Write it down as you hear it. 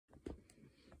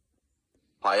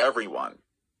Hi everyone.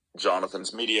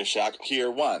 Jonathan's Media Shack here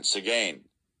once again.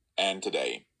 And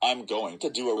today, I'm going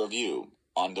to do a review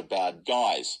on The Bad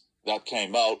Guys that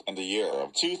came out in the year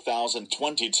of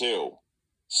 2022.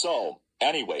 So,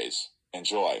 anyways,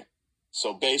 enjoy.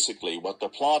 So basically what the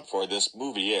plot for this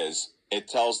movie is, it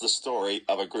tells the story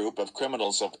of a group of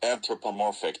criminals of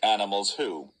anthropomorphic animals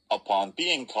who, upon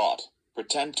being caught,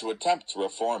 pretend to attempt to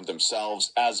reform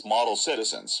themselves as model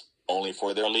citizens, only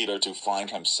for their leader to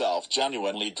find himself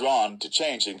genuinely drawn to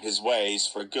changing his ways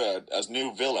for good as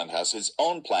new villain has his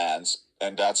own plans,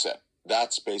 and that's it.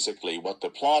 That's basically what the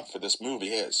plot for this movie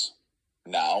is.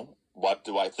 Now, what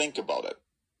do I think about it?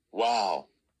 Wow.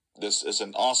 This is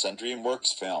an awesome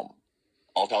DreamWorks film.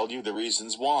 I'll tell you the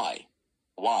reasons why.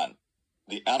 1.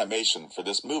 The animation for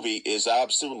this movie is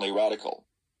absolutely radical.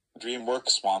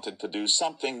 DreamWorks wanted to do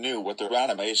something new with their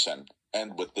animation,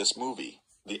 and with this movie,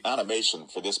 the animation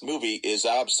for this movie is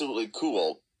absolutely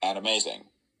cool and amazing.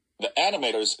 The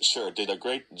animators sure did a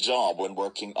great job when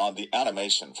working on the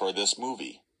animation for this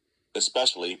movie.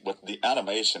 Especially with the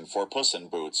animation for Puss in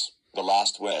Boots: The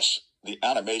Last Wish, the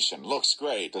animation looks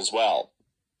great as well.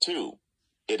 2.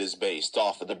 It is based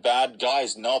off of the Bad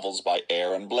Guys novels by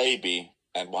Aaron Blabey,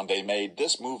 and when they made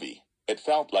this movie, it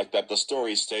felt like that the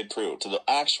story stayed true to the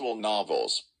actual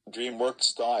novels, DreamWorks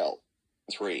style.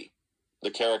 3. The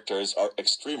characters are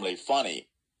extremely funny.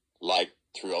 Like,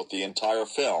 throughout the entire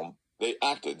film, they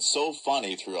acted so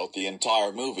funny throughout the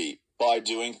entire movie, by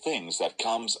doing things that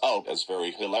comes out as very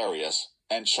hilarious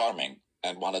and charming,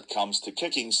 and when it comes to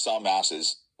kicking some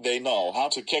asses, they know how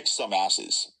to kick some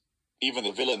asses. Even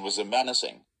the villain was a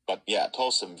menacing, but yet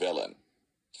wholesome villain.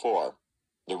 4.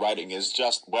 The writing is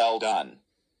just well done.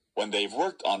 When they've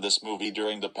worked on this movie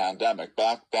during the pandemic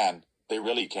back then, they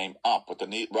really came up with the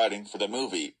neat writing for the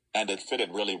movie, and it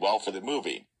fitted really well for the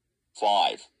movie.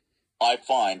 5. I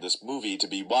find this movie to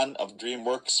be one of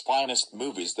DreamWorks' finest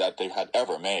movies that they had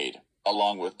ever made,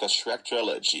 along with the Shrek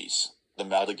trilogies, the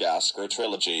Madagascar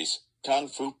trilogies, Kung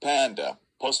Fu Panda,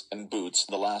 Puss in Boots: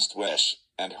 The Last Wish,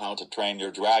 and How to Train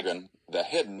Your Dragon: The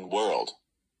Hidden World.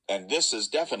 And this is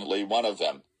definitely one of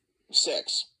them.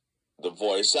 6. The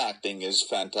voice acting is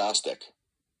fantastic.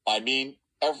 I mean,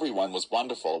 everyone was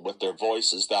wonderful with their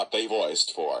voices that they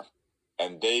voiced for.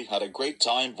 And they had a great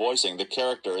time voicing the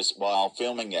characters while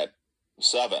filming it.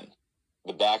 7.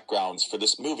 The backgrounds for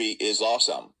this movie is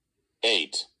awesome.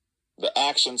 8. The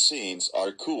action scenes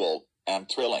are cool and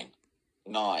thrilling.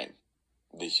 9.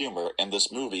 The humor in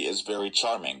this movie is very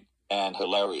charming and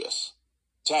hilarious.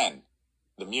 10.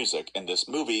 The music in this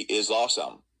movie is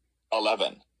awesome.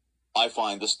 11. I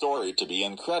find the story to be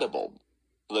incredible.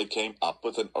 They came up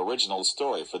with an original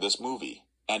story for this movie,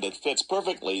 and it fits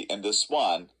perfectly in this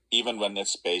one, even when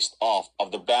it's based off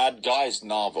of the Bad Guys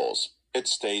novels. It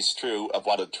stays true of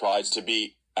what it tries to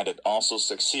be, and it also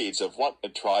succeeds of what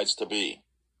it tries to be.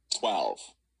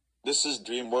 12. This is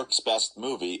DreamWorks' best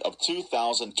movie of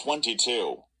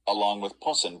 2022, along with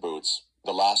Puss in Boots: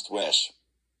 The Last Wish.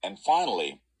 And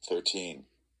finally, 13.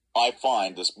 I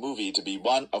find this movie to be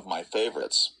one of my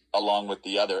favorites, along with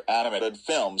the other animated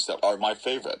films that are my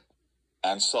favorite.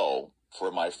 And so, for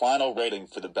my final rating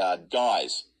for The Bad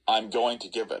Guys, I'm going to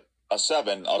give it a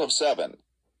 7 out of 7.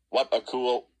 What a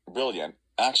cool, brilliant,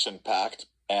 action-packed,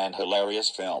 and hilarious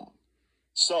film.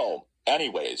 So,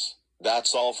 anyways,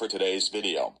 that's all for today's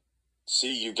video.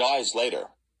 See you guys later.